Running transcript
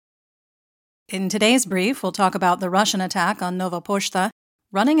In today's brief, we'll talk about the Russian attack on Nova Poshta,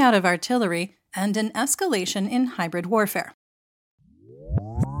 running out of artillery, and an escalation in hybrid warfare.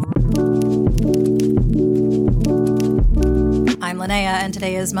 I'm Linnea, and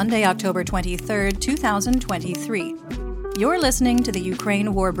today is Monday, October 23rd, 2023. You're listening to the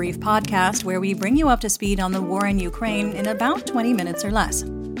Ukraine War Brief podcast, where we bring you up to speed on the war in Ukraine in about 20 minutes or less.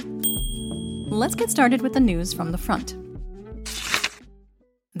 Let's get started with the news from the front.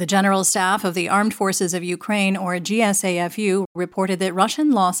 The General Staff of the Armed Forces of Ukraine, or GSAFU, reported that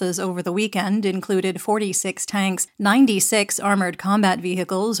Russian losses over the weekend included 46 tanks, 96 armored combat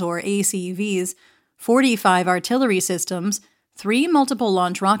vehicles, or ACVs, 45 artillery systems, 3 multiple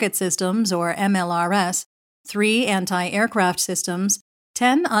launch rocket systems, or MLRS, 3 anti-aircraft systems,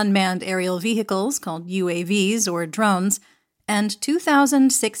 10 unmanned aerial vehicles, called UAVs or drones, and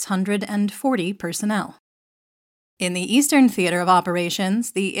 2,640 personnel. In the Eastern Theater of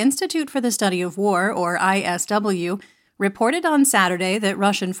Operations, the Institute for the Study of War, or ISW, reported on Saturday that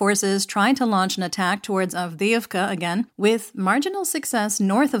Russian forces tried to launch an attack towards Avdiivka again, with marginal success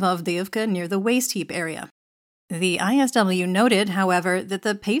north of Avdiivka near the waste heap area. The ISW noted, however, that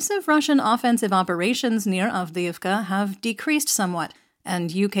the pace of Russian offensive operations near Avdiivka have decreased somewhat,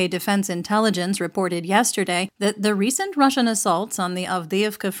 and UK Defense Intelligence reported yesterday that the recent Russian assaults on the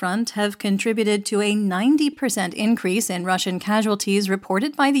Avdiivka front have contributed to a 90% increase in Russian casualties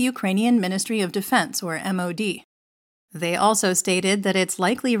reported by the Ukrainian Ministry of Defense, or MOD. They also stated that it's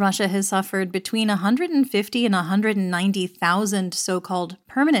likely Russia has suffered between 150 and 190,000 so-called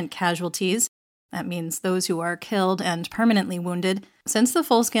permanent casualties, that means those who are killed and permanently wounded, since the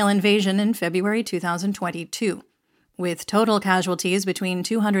full-scale invasion in February 2022. With total casualties between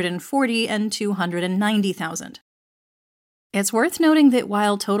 240 and 290,000. It's worth noting that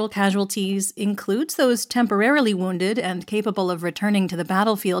while total casualties includes those temporarily wounded and capable of returning to the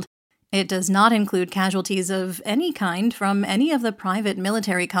battlefield, it does not include casualties of any kind from any of the private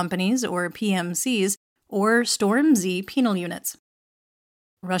military companies, or PMCs, or Storm Z penal units.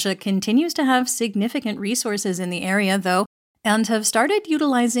 Russia continues to have significant resources in the area, though, and have started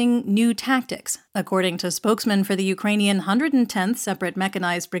utilizing new tactics, according to spokesman for the Ukrainian 110th Separate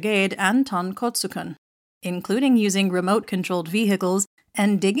Mechanized Brigade, Anton Kotsukun, including using remote-controlled vehicles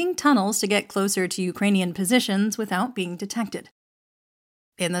and digging tunnels to get closer to Ukrainian positions without being detected.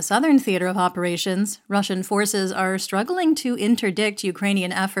 In the southern theater of operations, Russian forces are struggling to interdict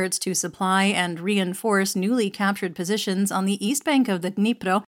Ukrainian efforts to supply and reinforce newly captured positions on the east bank of the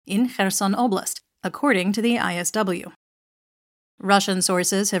Dnipro in Kherson Oblast, according to the ISW. Russian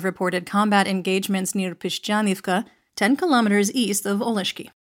sources have reported combat engagements near Pyshtyanivka, 10 kilometers east of Oleshki.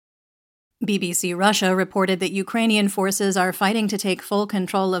 BBC Russia reported that Ukrainian forces are fighting to take full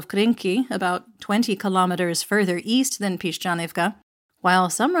control of Krynki, about 20 kilometers further east than Pyshtyanivka, while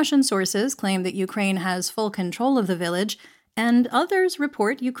some Russian sources claim that Ukraine has full control of the village, and others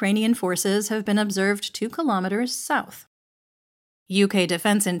report Ukrainian forces have been observed 2 kilometers south. UK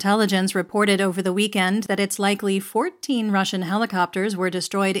Defense Intelligence reported over the weekend that it's likely 14 Russian helicopters were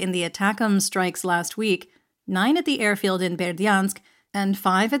destroyed in the ATACMS strikes last week, 9 at the airfield in Berdyansk and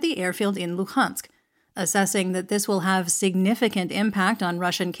 5 at the airfield in Luhansk, assessing that this will have significant impact on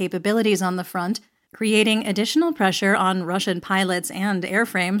Russian capabilities on the front, creating additional pressure on Russian pilots and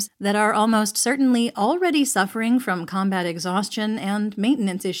airframes that are almost certainly already suffering from combat exhaustion and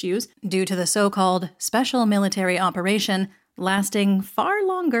maintenance issues due to the so-called special military operation lasting far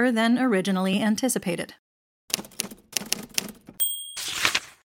longer than originally anticipated.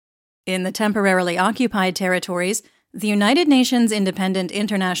 In the temporarily occupied territories, the United Nations Independent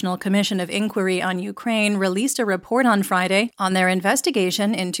International Commission of Inquiry on Ukraine released a report on Friday on their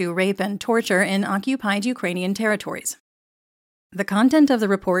investigation into rape and torture in occupied Ukrainian territories. The content of the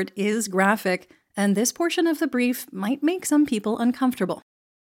report is graphic, and this portion of the brief might make some people uncomfortable.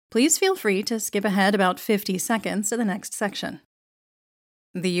 Please feel free to skip ahead about 50 seconds to the next section.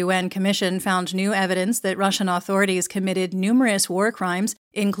 The UN Commission found new evidence that Russian authorities committed numerous war crimes,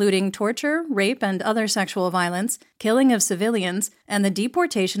 including torture, rape, and other sexual violence, killing of civilians, and the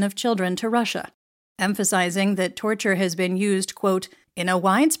deportation of children to Russia, emphasizing that torture has been used, quote, in a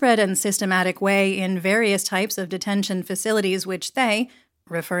widespread and systematic way in various types of detention facilities which they,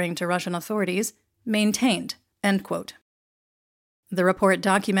 referring to Russian authorities, maintained, end quote. The report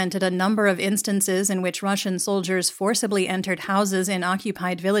documented a number of instances in which Russian soldiers forcibly entered houses in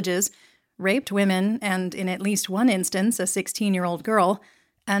occupied villages, raped women, and in at least one instance, a 16-year-old girl,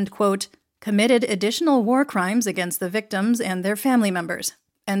 and, quote, committed additional war crimes against the victims and their family members,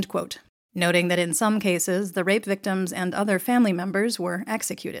 end quote, noting that in some cases, the rape victims and other family members were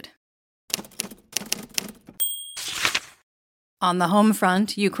executed. On the home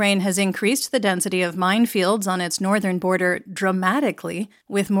front, Ukraine has increased the density of minefields on its northern border dramatically,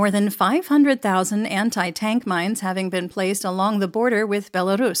 with more than 500,000 anti-tank mines having been placed along the border with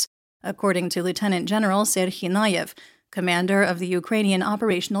Belarus, according to Lieutenant General Serhiy Nayev, commander of the Ukrainian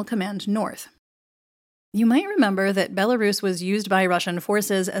Operational Command North. You might remember that Belarus was used by Russian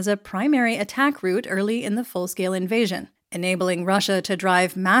forces as a primary attack route early in the full-scale invasion, enabling Russia to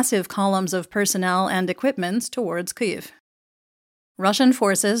drive massive columns of personnel and equipment towards Kyiv. Russian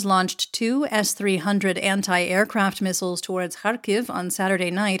forces launched 2 S-300 anti-aircraft missiles towards Kharkiv on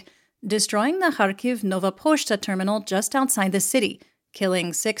Saturday night, destroying the Kharkiv-Nova Poshta terminal just outside the city,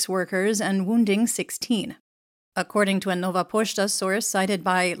 killing 6 workers and wounding 16. According to a Nova Poshta source cited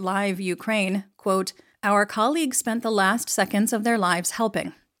by Live Ukraine, quote, "Our colleagues spent the last seconds of their lives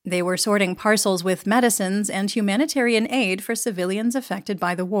helping. They were sorting parcels with medicines and humanitarian aid for civilians affected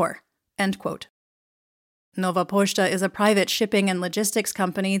by the war." End quote. Nova Poshta is a private shipping and logistics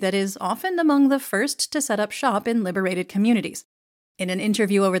company that is often among the first to set up shop in liberated communities. In an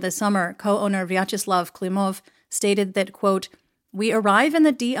interview over the summer, co-owner Vyacheslav Klimov stated that, quote, "We arrive in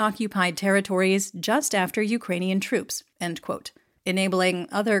the deoccupied territories just after Ukrainian troops," end quote, enabling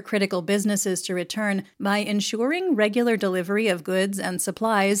other critical businesses to return by ensuring regular delivery of goods and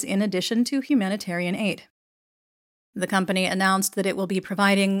supplies in addition to humanitarian aid. The company announced that it will be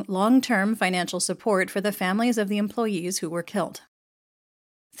providing long-term financial support for the families of the employees who were killed.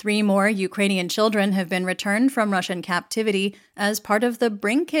 3 more Ukrainian children have been returned from Russian captivity as part of the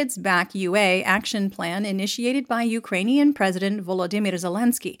Bring Kids Back UA action plan initiated by Ukrainian President Volodymyr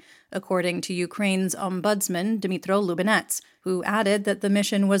Zelensky, according to Ukraine's ombudsman Dmytro Lubinets, who added that the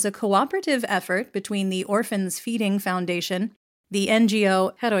mission was a cooperative effort between the Orphans Feeding Foundation, the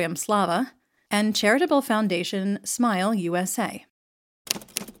NGO Heroyam Slava, and charitable foundation Smile USA.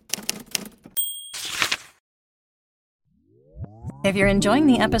 If you're enjoying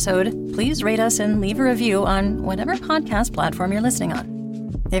the episode, please rate us and leave a review on whatever podcast platform you're listening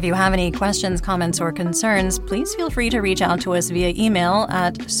on. If you have any questions, comments, or concerns, please feel free to reach out to us via email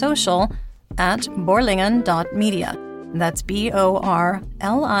at social@borlingon.media. That's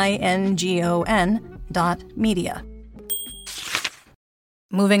BORLINGON.media.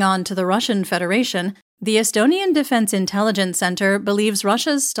 Moving on to the Russian Federation, the Estonian Defense Intelligence Center believes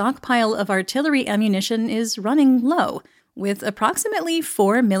Russia's stockpile of artillery ammunition is running low, with approximately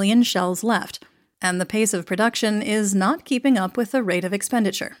 4 million shells left, and the pace of production is not keeping up with the rate of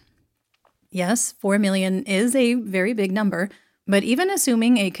expenditure. Yes, 4 million is a very big number, but even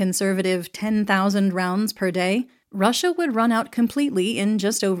assuming a conservative 10,000 rounds per day, Russia would run out completely in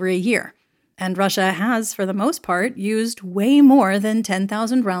just over a year. And Russia has, for the most part, used way more than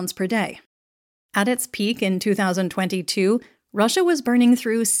 10,000 rounds per day. At its peak in 2022, Russia was burning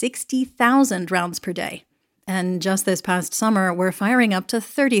through 60,000 rounds per day. And just this past summer, we're firing up to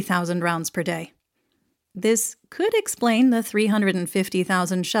 30,000 rounds per day. This could explain the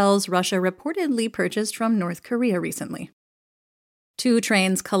 350,000 shells Russia reportedly purchased from North Korea recently. 2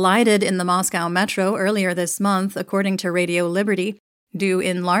 trains collided in the Moscow metro earlier this month, according to Radio Liberty, due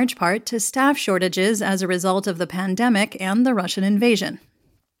in large part to staff shortages as a result of the pandemic and the Russian invasion.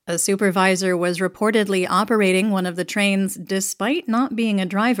 A supervisor was reportedly operating one of the trains despite not being a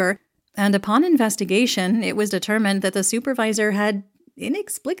driver, and upon investigation, it was determined that the supervisor had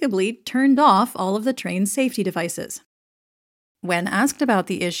inexplicably turned off all of the train's safety devices. When asked about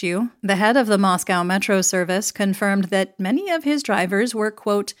the issue, the head of the Moscow Metro service confirmed that many of his drivers were,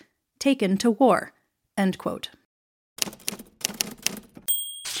 quote, taken to war, end quote.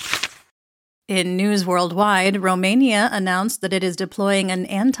 In news worldwide, Romania announced that it is deploying an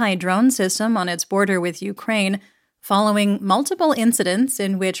anti-drone system on its border with Ukraine, following multiple incidents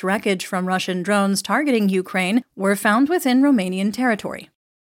in which wreckage from Russian drones targeting Ukraine were found within Romanian territory.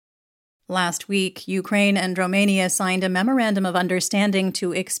 Last week, Ukraine and Romania signed a memorandum of understanding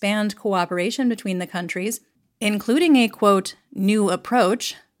to expand cooperation between the countries, including a, quote, new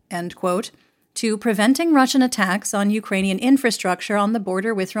approach, end quote, to preventing Russian attacks on Ukrainian infrastructure on the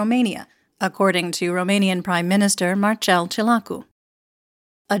border with Romania, according to Romanian Prime Minister Marcel Ciolacu.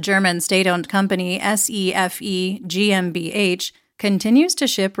 A German state-owned company, SEFE GmbH, continues to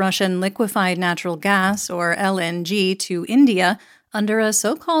ship Russian liquefied natural gas, or LNG, to India under a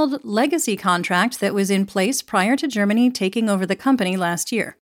so-called legacy contract that was in place prior to Germany taking over the company last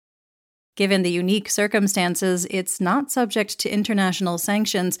year. Given the unique circumstances, it's not subject to international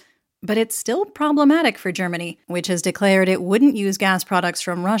sanctions, but it's still problematic for Germany, which has declared it wouldn't use gas products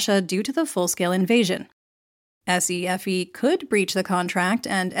from Russia due to the full-scale invasion. SEFE could breach the contract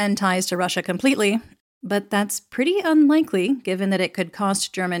and end ties to Russia completely, but that's pretty unlikely given that it could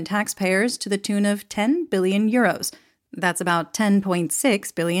cost German taxpayers to the tune of 10 billion euros, That's about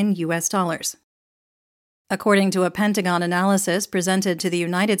 10.6 billion US dollars. According to a Pentagon analysis presented to the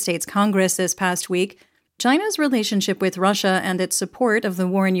United States Congress this past week, China's relationship with Russia and its support of the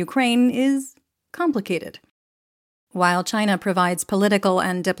war in Ukraine is complicated. While China provides political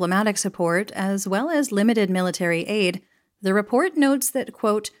and diplomatic support, as well as limited military aid, the report notes that,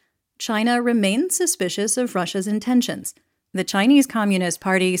 quote, China remains suspicious of Russia's intentions. The Chinese Communist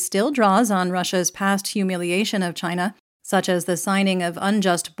Party still draws on Russia's past humiliation of China, such as the signing of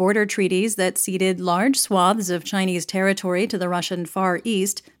unjust border treaties that ceded large swaths of Chinese territory to the Russian Far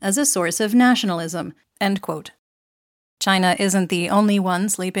East as a source of nationalism, end quote. China isn't the only one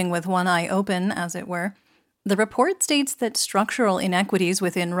sleeping with one eye open, as it were. The report states that structural inequities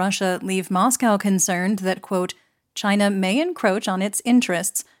within Russia leave Moscow concerned that, quote, China may encroach on its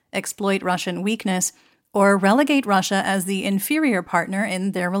interests, exploit Russian weakness, or relegate Russia as the inferior partner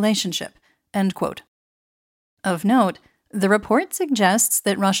in their relationship, end quote. Of note, the report suggests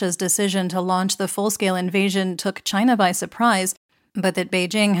that Russia's decision to launch the full-scale invasion took China by surprise, but that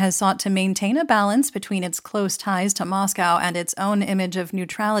Beijing has sought to maintain a balance between its close ties to Moscow and its own image of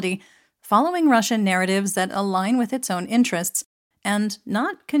neutrality, following Russian narratives that align with its own interests, and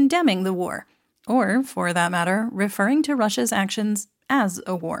not condemning the war, or, for that matter, referring to Russia's actions as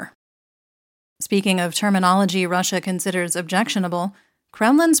a war. Speaking of terminology Russia considers objectionable,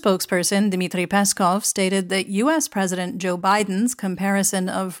 Kremlin spokesperson Dmitry Peskov stated that U.S. President Joe Biden's comparison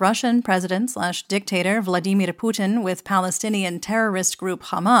of Russian president/dictator Vladimir Putin with Palestinian terrorist group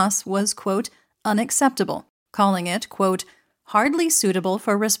Hamas was, quote, unacceptable, calling it, quote, hardly suitable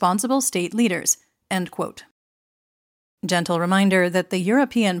for responsible state leaders, end quote. Gentle reminder that the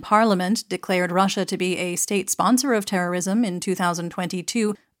European Parliament declared Russia to be a state sponsor of terrorism in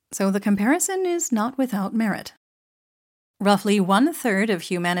 2022, so the comparison is not without merit. Roughly 1/3 of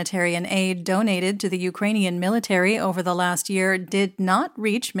humanitarian aid donated to the Ukrainian military over the last year did not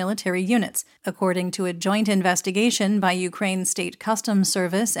reach military units, according to a joint investigation by Ukraine's State Customs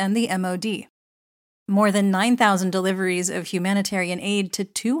Service and the MOD. More than 9,000 deliveries of humanitarian aid to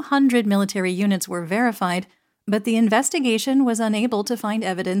 200 military units were verified, but the investigation was unable to find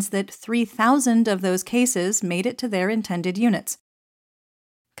evidence that 3,000 of those cases made it to their intended units.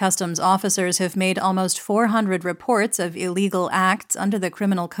 Customs officers have made almost 400 reports of illegal acts under the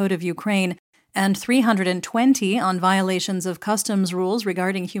Criminal Code of Ukraine and 320 on violations of customs rules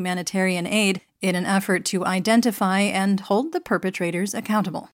regarding humanitarian aid in an effort to identify and hold the perpetrators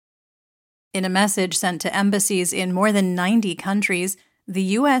accountable. In a message sent to embassies in more than 90 countries, the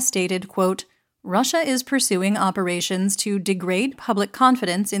U.S. stated, quote, Russia is pursuing operations to degrade public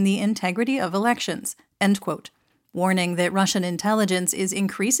confidence in the integrity of elections, end quote, warning that Russian intelligence is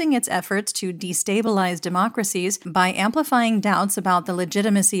increasing its efforts to destabilize democracies by amplifying doubts about the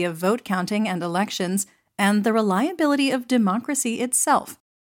legitimacy of vote counting and elections and the reliability of democracy itself.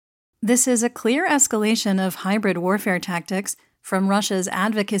 This is a clear escalation of hybrid warfare tactics from Russia's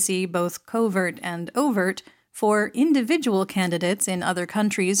advocacy, both covert and overt, for individual candidates in other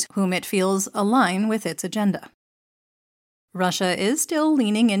countries whom it feels align with its agenda. Russia is still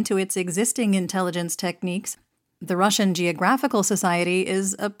leaning into its existing intelligence techniques. The Russian Geographical Society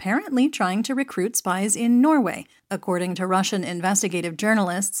is apparently trying to recruit spies in Norway, according to Russian investigative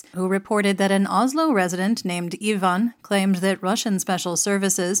journalists who reported that an Oslo resident named Ivan claimed that Russian special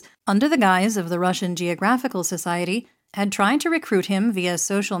services, under the guise of the Russian Geographical Society, had tried to recruit him via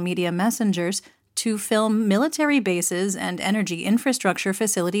social media messengers to film military bases and energy infrastructure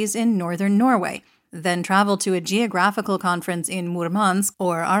facilities in northern Norway, then travel to a geographical conference in Murmansk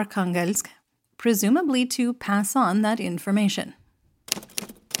or Arkhangelsk, presumably to pass on that information.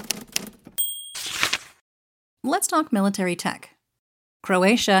 Let's talk military tech.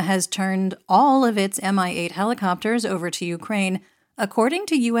 Croatia has turned all of its Mi-8 helicopters over to Ukraine, according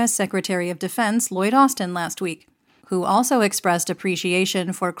to U.S. Secretary of Defense Lloyd Austin last week, who also expressed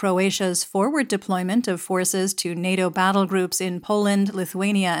appreciation for Croatia's forward deployment of forces to NATO battle groups in Poland,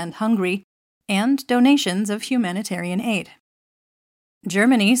 Lithuania, and Hungary, and donations of humanitarian aid.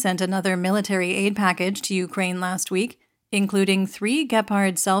 Germany sent another military aid package to Ukraine last week, including 3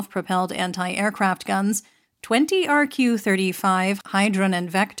 Gepard self-propelled anti-aircraft guns, 20 RQ-35 Hydron and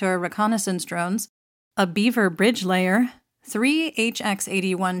Vector reconnaissance drones, a Beaver bridge layer, 3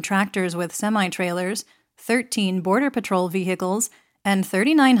 HX-81 tractors with semi-trailers, 13 Border Patrol vehicles, and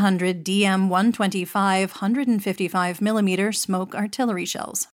 3,900 DM-125 155mm smoke artillery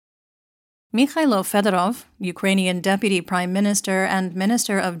shells. Mikhailo Fedorov, Ukrainian Deputy Prime Minister and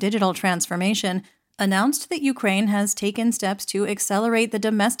Minister of Digital Transformation, announced that Ukraine has taken steps to accelerate the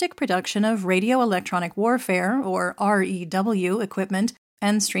domestic production of radio electronic warfare, or REW, equipment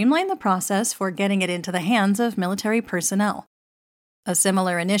and streamline the process for getting it into the hands of military personnel. A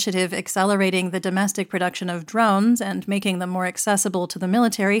similar initiative accelerating the domestic production of drones and making them more accessible to the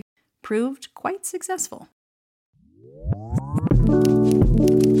military proved quite successful.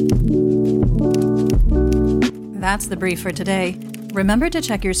 That's the brief for today. Remember to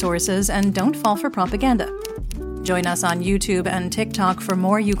check your sources and don't fall for propaganda. Join us on YouTube and TikTok for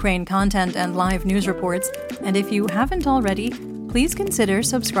more Ukraine content and live news reports, and if you haven't already, please consider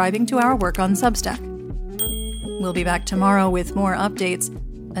subscribing to our work on Substack. We'll be back tomorrow with more updates.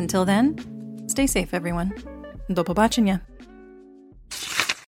 Until then, stay safe, everyone. Do pobачення.